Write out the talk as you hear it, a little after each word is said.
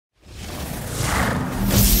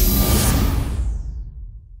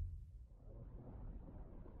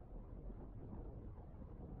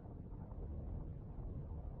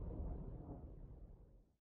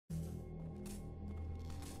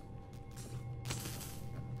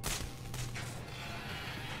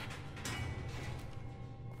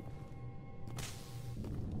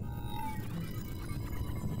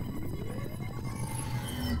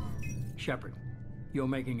Shepard, you're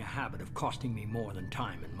making a habit of costing me more than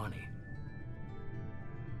time and money.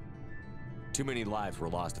 Too many lives were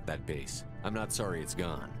lost at that base. I'm not sorry it's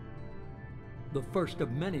gone. The first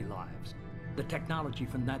of many lives. The technology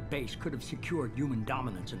from that base could have secured human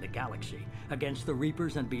dominance in the galaxy, against the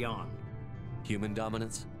Reapers and beyond. Human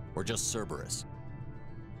dominance? Or just Cerberus?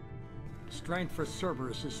 Strength for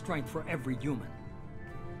Cerberus is strength for every human.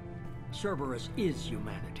 Cerberus is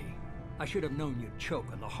humanity. I should have known you'd choke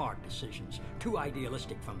on the hard decisions. Too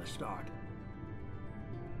idealistic from the start.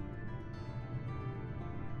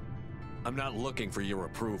 I'm not looking for your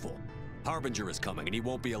approval. Harbinger is coming, and he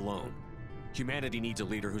won't be alone. Humanity needs a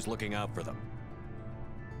leader who's looking out for them.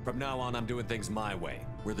 From now on, I'm doing things my way,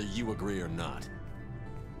 whether you agree or not.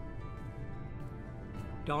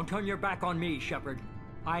 Don't turn your back on me, Shepard.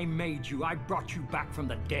 I made you. I brought you back from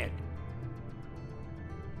the dead.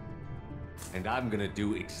 And I'm gonna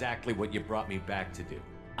do exactly what you brought me back to do.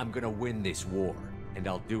 I'm gonna win this war, and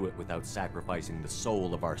I'll do it without sacrificing the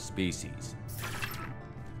soul of our species.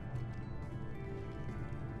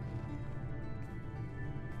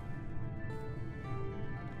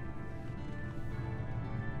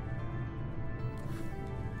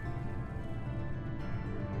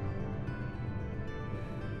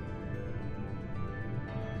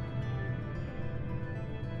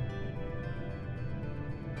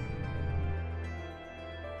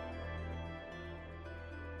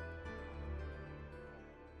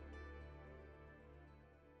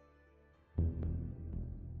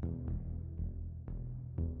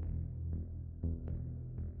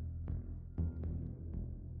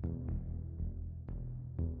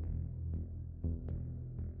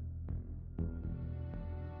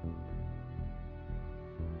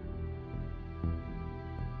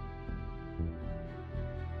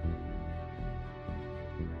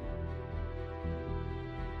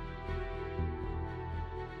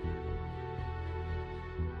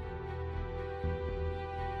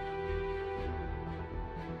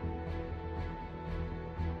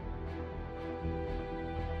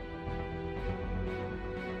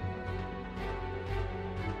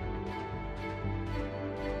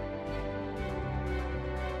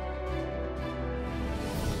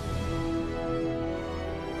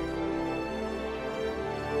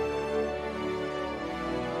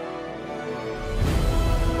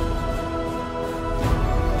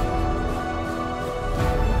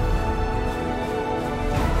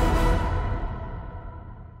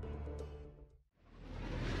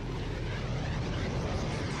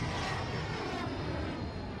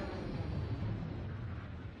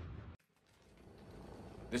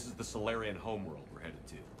 This is the Salarian homeworld we're headed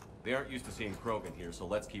to. They aren't used to seeing Krogan here, so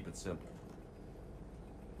let's keep it simple.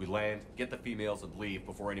 We land, get the females, and leave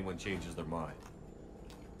before anyone changes their mind.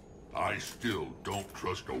 I still don't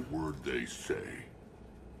trust a word they say.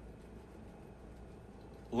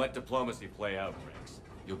 Let diplomacy play out, Rex.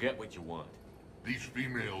 You'll get what you want. These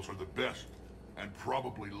females are the best, and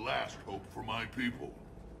probably last hope for my people.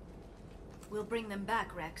 We'll bring them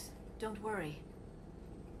back, Rex. Don't worry.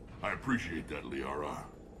 I appreciate that, Liara.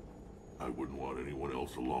 I wouldn't want anyone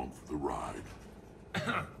else along for the ride.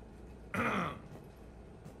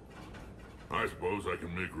 I suppose I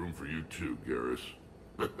can make room for you too, Garrus.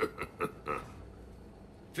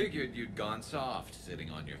 Figured you'd gone soft,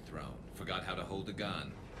 sitting on your throne. Forgot how to hold a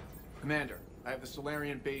gun. Commander, I have the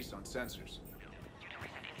Solarian base on sensors.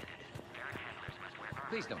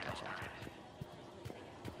 Please don't touch that.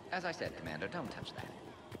 As I said, Commander, don't touch that.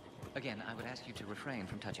 Again, I would ask you to refrain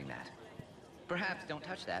from touching that. Perhaps "don't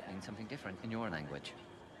touch that" means something different in your language.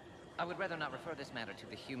 I would rather not refer this matter to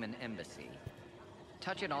the human embassy.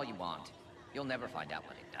 Touch it all you want. You'll never find out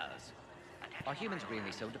what it does. Are humans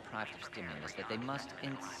really so deprived of stimulus that they must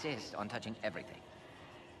insist on touching everything?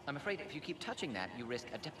 I'm afraid if you keep touching that, you risk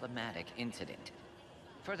a diplomatic incident.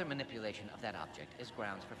 Further manipulation of that object is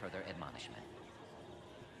grounds for further admonishment.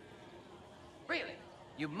 Really?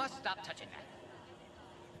 You must stop touching that.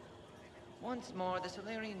 Once more, the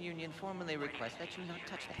Solarian Union formally requests that you not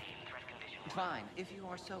touch that. Fine. If you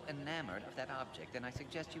are so enamored of that object, then I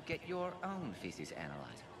suggest you get your own feces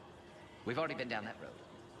analyzer. We've already been down that road.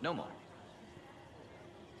 No more.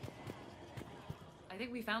 I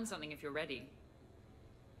think we found something if you're ready.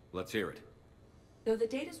 Let's hear it. Though the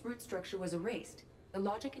data's root structure was erased, the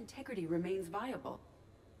logic integrity remains viable.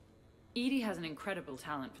 EDI has an incredible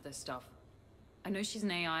talent for this stuff. I know she's an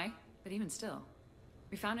AI, but even still.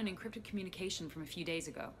 We found an encrypted communication from a few days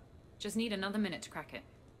ago. Just need another minute to crack it.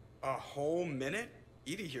 A whole minute?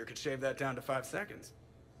 EDI here could shave that down to 5 seconds.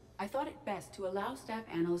 I thought it best to allow Staff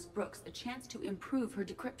Analyst Brooks a chance to improve her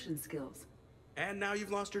decryption skills. And now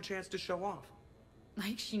you've lost your chance to show off.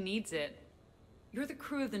 Like she needs it. You're the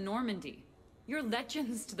crew of the Normandy. You're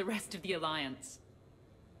legends to the rest of the Alliance.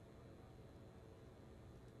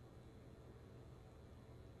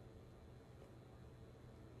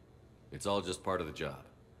 It's all just part of the job.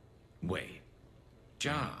 Wait.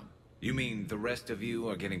 Job? You mean the rest of you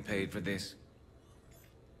are getting paid for this?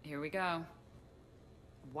 Here we go.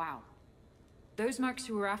 Wow. Those mercs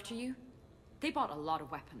who were after you, they bought a lot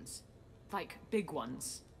of weapons. Like, big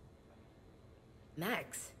ones.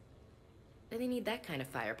 Max? What do they need that kind of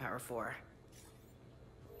firepower for?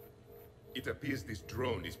 It appears this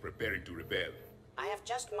drone is preparing to rebel. I have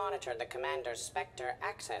just monitored the Commander's Spectre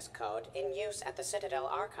access code in use at the Citadel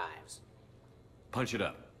archives. Punch it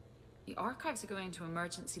up. The archives are going into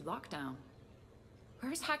emergency lockdown.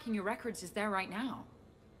 Whoever's hacking your records is there right now.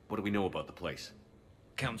 What do we know about the place?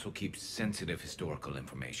 Council keeps sensitive historical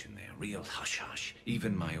information there. Real hush-hush.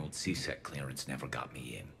 Even my old CSEC clearance never got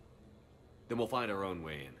me in. Then we'll find our own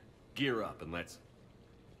way in. Gear up and let's...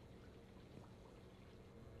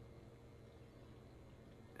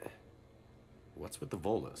 What's with the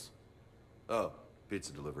Volas? Oh,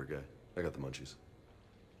 pizza delivery guy. I got the munchies.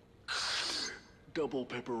 Double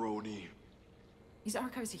pepperoni. These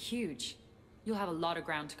archives are huge. You'll have a lot of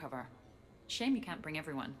ground to cover. Shame you can't bring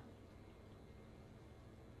everyone.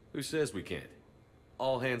 Who says we can't?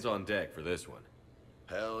 All hands on deck for this one.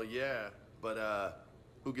 Hell yeah. But,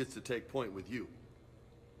 who gets to take point with you?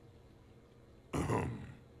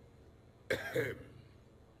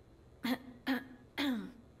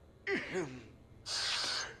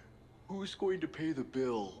 Who's going to pay the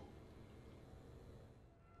bill?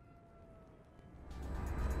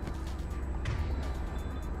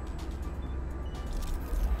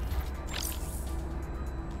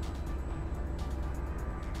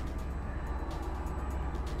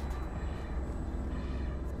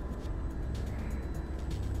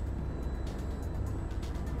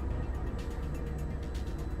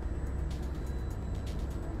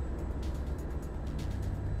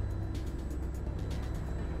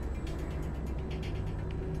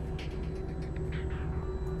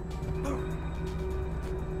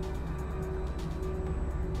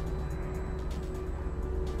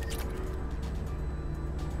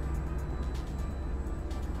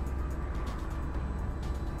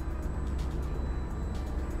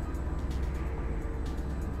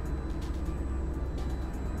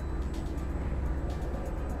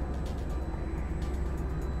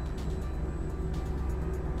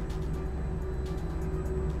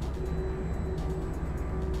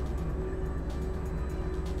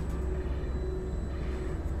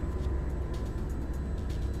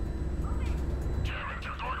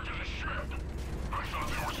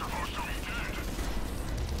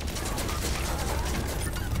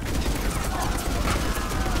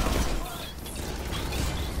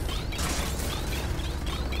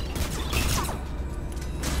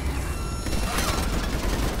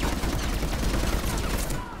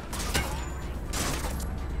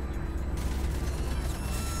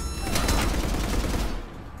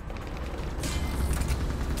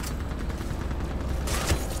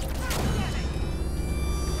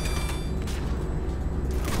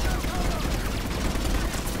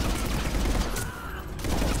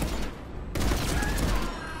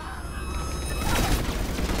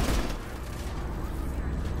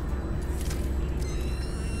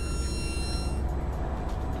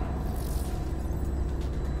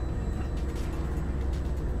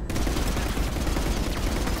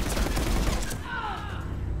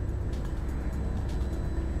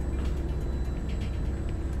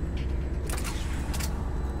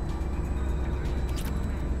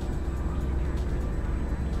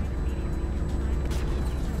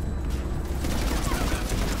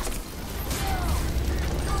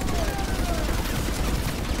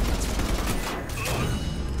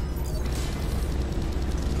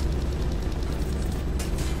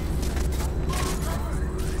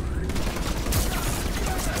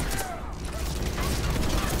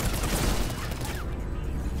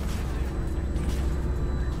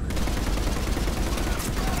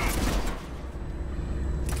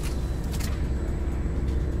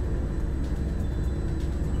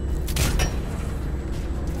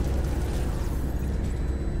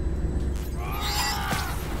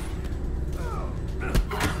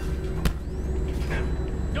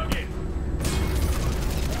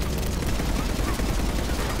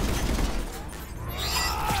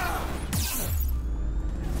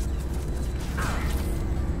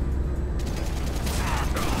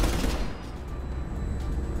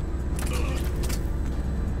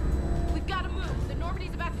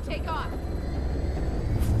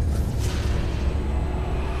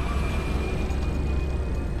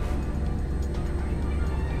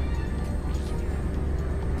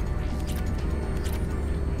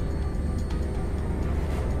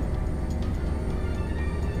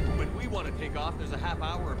 want to take off, there's a half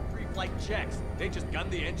hour of pre-flight checks. They just gun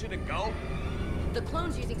the engine and go? The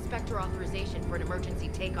clone's using Spectre authorization for an emergency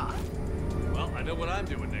takeoff. Well, I know what I'm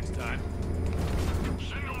doing next time.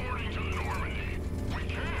 Send a warning to the Normandy. We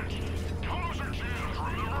can't. Tunnels are jammed,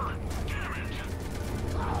 remember? Damn it.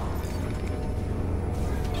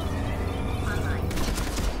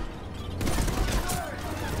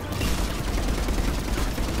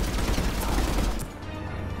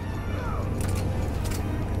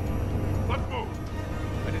 Let's move.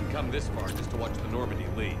 I didn't come this far just to watch the Normandy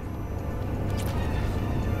leave.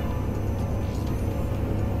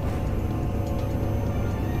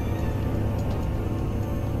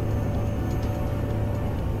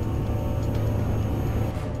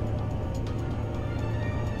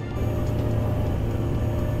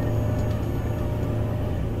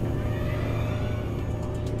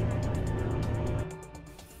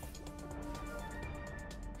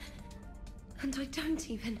 And I don't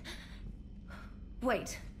even...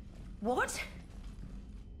 Wait. What?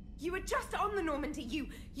 You were just on the Normandy. You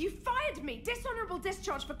fired me. Dishonorable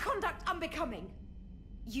discharge for conduct unbecoming.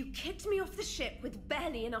 You kicked me off the ship with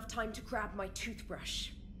barely enough time to grab my toothbrush.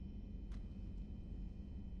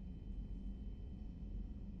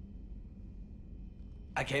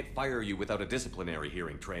 I can't fire you without a disciplinary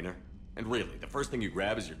hearing, trainer. And really, the first thing you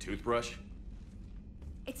grab is your toothbrush?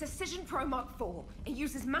 It's a Cision Pro Mark IV. It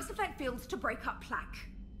uses Mass Effect fields to break up plaque.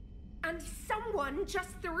 And someone just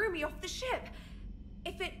threw me off the ship.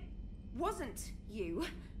 If it wasn't you...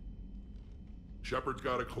 Shepard's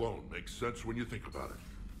got a clone. Makes sense when you think about it.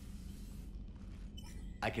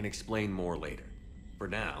 I can explain more later. For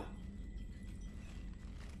now...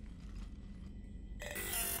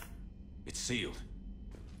 It's sealed.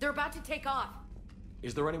 They're about to take off.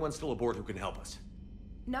 Is there anyone still aboard who can help us?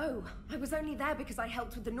 No, I was only there because I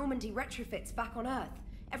helped with the Normandy retrofits back on Earth.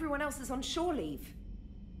 Everyone else is on shore leave.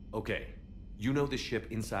 Okay. You know this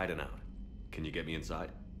ship inside and out. Can you get me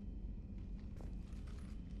inside?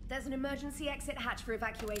 There's an emergency exit hatch for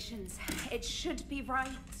evacuations. It should be right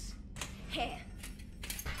here.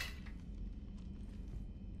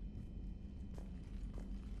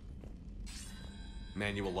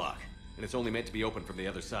 Manual lock. And it's only meant to be opened from the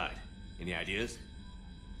other side. Any ideas?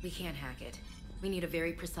 We can't hack it. We need a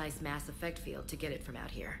very precise Mass Effect field to get it from out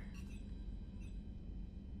here.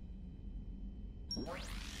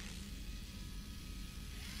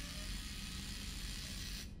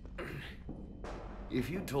 If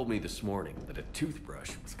you told me this morning that a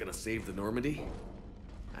toothbrush was gonna save the Normandy,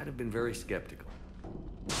 I'd have been very skeptical.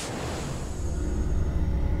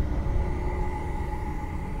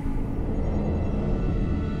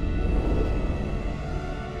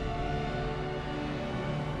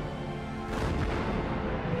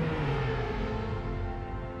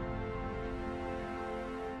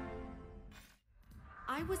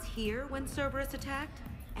 I was here when Cerberus attacked,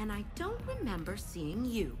 and I don't remember seeing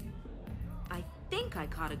you. I think I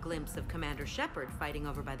caught a glimpse of Commander Shepard fighting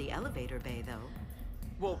over by the elevator bay, though.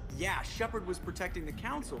 Well, yeah, Shepard was protecting the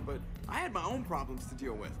Council, but I had my own problems to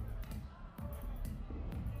deal with.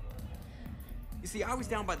 You see, I was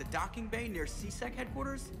down by the docking bay near CSEC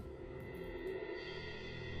headquarters.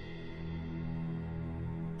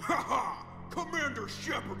 Ha-ha! Commander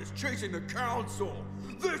Shepard is chasing the Council!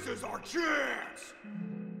 This is our chance!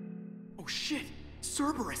 Oh shit!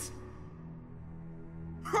 Cerberus!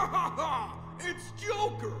 Ha ha ha! It's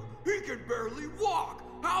Joker! He can barely walk!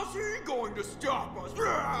 How's he going to stop us?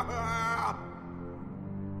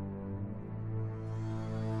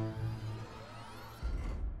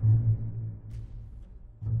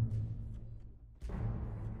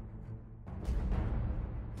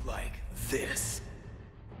 Like this.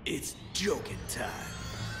 It's joking time.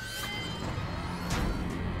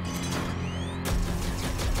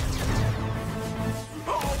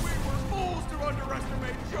 Oh, we were fools to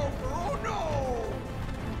underestimate Joker! Oh no!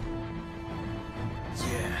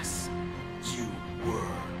 Yes, you were.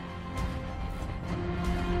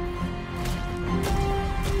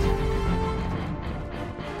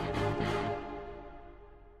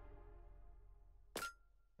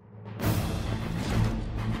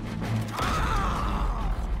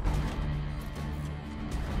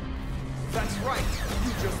 That's right!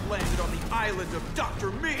 You just landed on the island of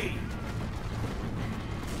Dr. Me!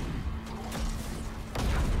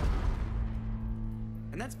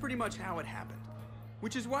 And that's pretty much how it happened.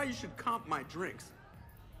 Which is why you should comp my drinks.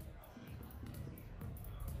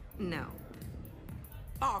 No.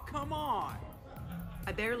 Oh, come on!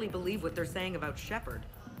 I barely believe what they're saying about Shepard.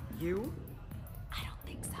 You? I don't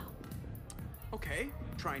think so. Okay,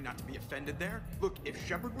 trying not to be offended there. Look, if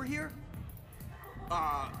Shepard were here...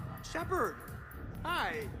 Shepard!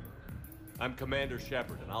 Hi! I'm Commander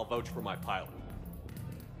Shepard, and I'll vouch for my pilot.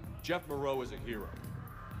 Jeff Moreau is a hero.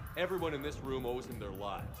 Everyone in this room owes him their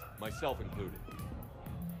lives, myself included.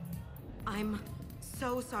 I'm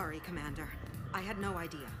so sorry, Commander. I had no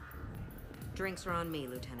idea. Drinks are on me,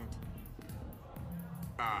 Lieutenant.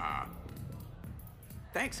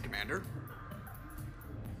 Thanks, Commander.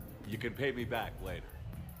 You can pay me back later.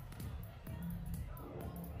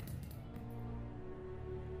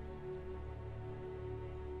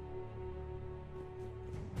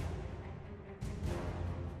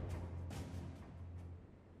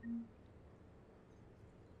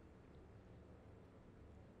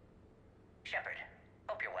 Shepard,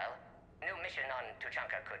 hope you're well. New mission on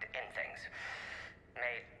Tuchanka could end things.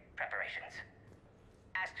 Made preparations.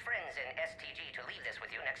 Asked friends in STG to leave this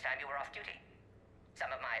with you next time you were off duty.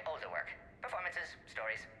 Some of my older work. Performances,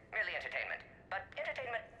 stories, merely entertainment. But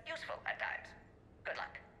entertainment useful at times. Good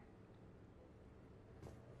luck.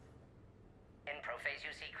 In prophase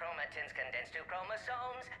you see chromatins condensed to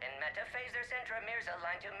chromosomes. In metaphase their centromeres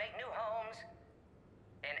align to make new homes.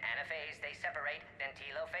 In anaphase they separate, then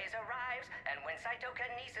telophase arrives. And when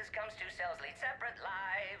cytokinesis comes, two cells lead separate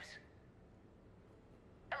lives.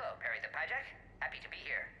 Hello, Perry the Pyjak. Happy to be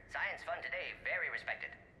here. Science fun today, very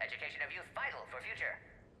respected. Education of youth vital for future.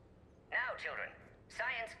 Now, children,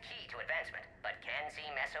 science key to advancement, but can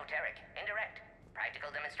seem esoteric, indirect.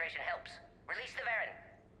 Practical demonstration helps. Release the Varen.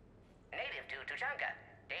 Native to Tuchanka.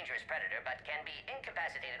 Dangerous predator, but can be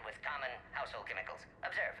incapacitated with common household chemicals.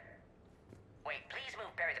 Observe. Wait, please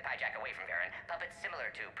move Perry the Pyjak away from Varen. Puppets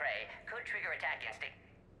similar to prey could trigger attack instinct.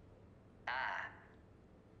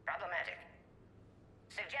 Problematic.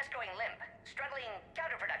 Suggest going limp. Struggling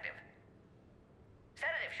counterproductive.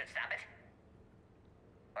 Sedative should stop it.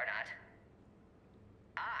 Or not.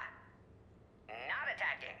 Not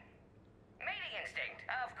attacking. Mating instinct,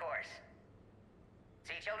 of course.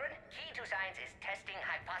 See, children? Key to science is testing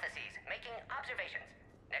hypotheses, making observations.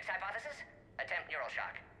 Next hypothesis? Attempt neural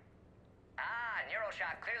shock. Neural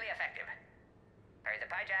shock clearly effective. Perry the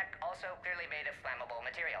Pyjak also clearly made of flammable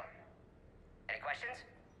material. Any questions?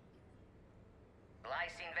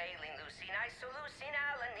 Glycine, valine, leucine, isoleucine,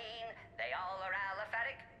 alanine. They all are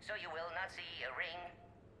aliphatic, so you will not see a ring.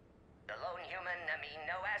 The lone human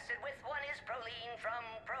amino acid with one is proline. From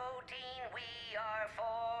protein we are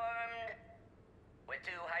formed. With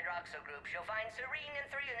two hydroxyl groups you'll find serine and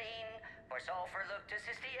threonine. For sulfur look to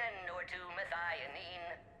cysteine or to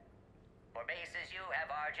methionine. For bases you have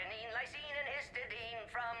arginine, lysine, and histidine.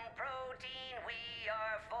 From protein we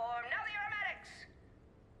are formed. Now the aromatics!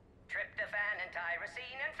 Tryptophan and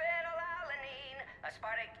tyrosine and phenylalanine.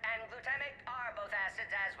 Aspartic and glutamic are both acids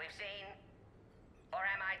as we've seen. For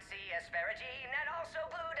amide C, asparagine, and also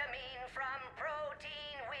glutamine. From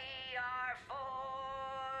protein we are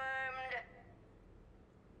formed.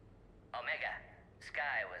 Omega.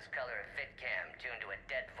 Sky was color of VidCam tuned to a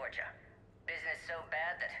dead Vorcha. Business so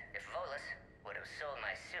bad that if Volus would have sold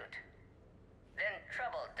my suit. Then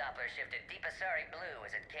trouble Doppler shifted Deep Asari blue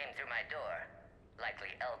as it came through my door.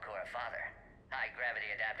 Likely Elcor father. High gravity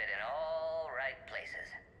adapted in all right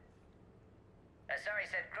places. Asari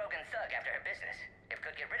said Krogan thug after her business. If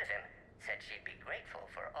could get rid of him, said she'd be grateful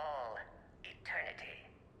for all eternity.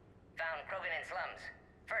 Found Krogan in slums.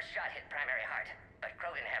 First shot hit primary heart, but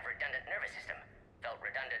Krogan have redundant nervous system. Felt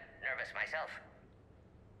redundant, nervous myself.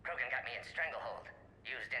 Krogan got me in stranglehold.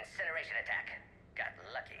 Used incineration attack. Got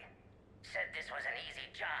lucky. Said this was an easy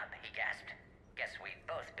job, he gasped. Guess we'd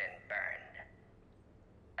both been burned.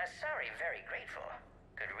 Asari very grateful.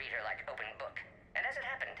 Could read her like open book. And as it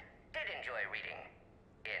happened, did enjoy reading.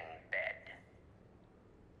 In bed.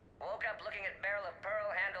 Woke up looking at barrel of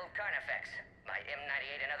pearl-handled Carnifex. My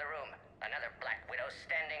M98 in another room. Another Black Widow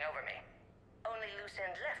standing over me. Only loose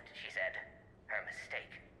end left, she said. Her mistake.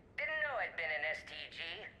 Didn't know I'd been in STG.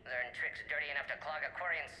 Learned tricks dirty enough to clog a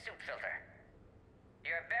Quarian suit filter.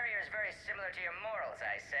 Your barrier's very similar to your morals,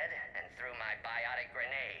 I said, and threw my biotic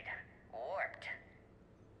grenade. Warped.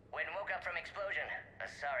 When woke up from explosion,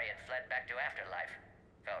 Asari had fled back to Afterlife.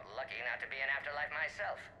 Felt lucky not to be in Afterlife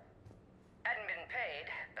myself. Hadn't been paid,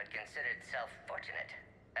 but considered self-fortunate.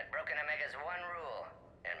 Had broken Omega's one rule,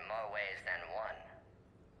 in more ways than one.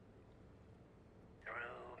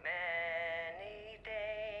 Through many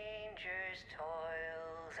dangers,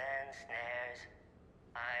 toils, and snares,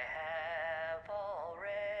 I have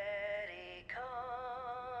already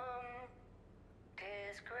come.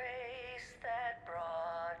 'Tis grace that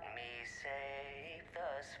brought me safe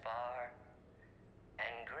thus far,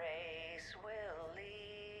 and grace will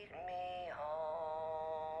lead me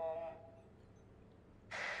home.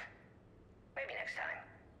 Maybe next time.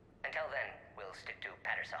 Until then, we'll stay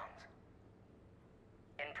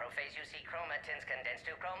In prophase you see chromatins condensed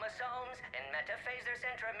to chromosomes. In metaphase their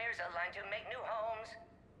centromeres aligned to make new homes.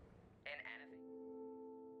 In anaphase...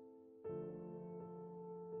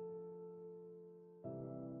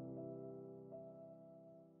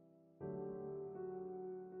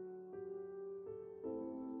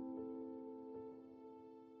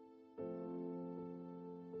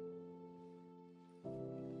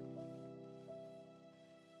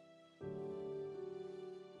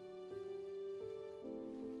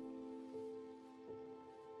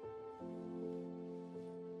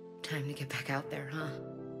 Time to get back out there, huh?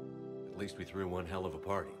 At least we threw one hell of a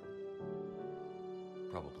party.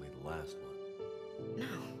 Probably the last one. No.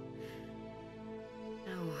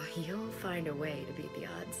 No, you'll find a way to beat the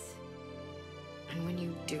odds. And when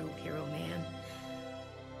you do, Hero Man,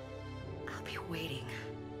 I'll be waiting.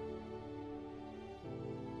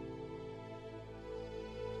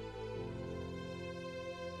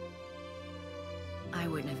 I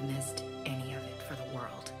wouldn't have missed any of it for the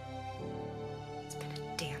world.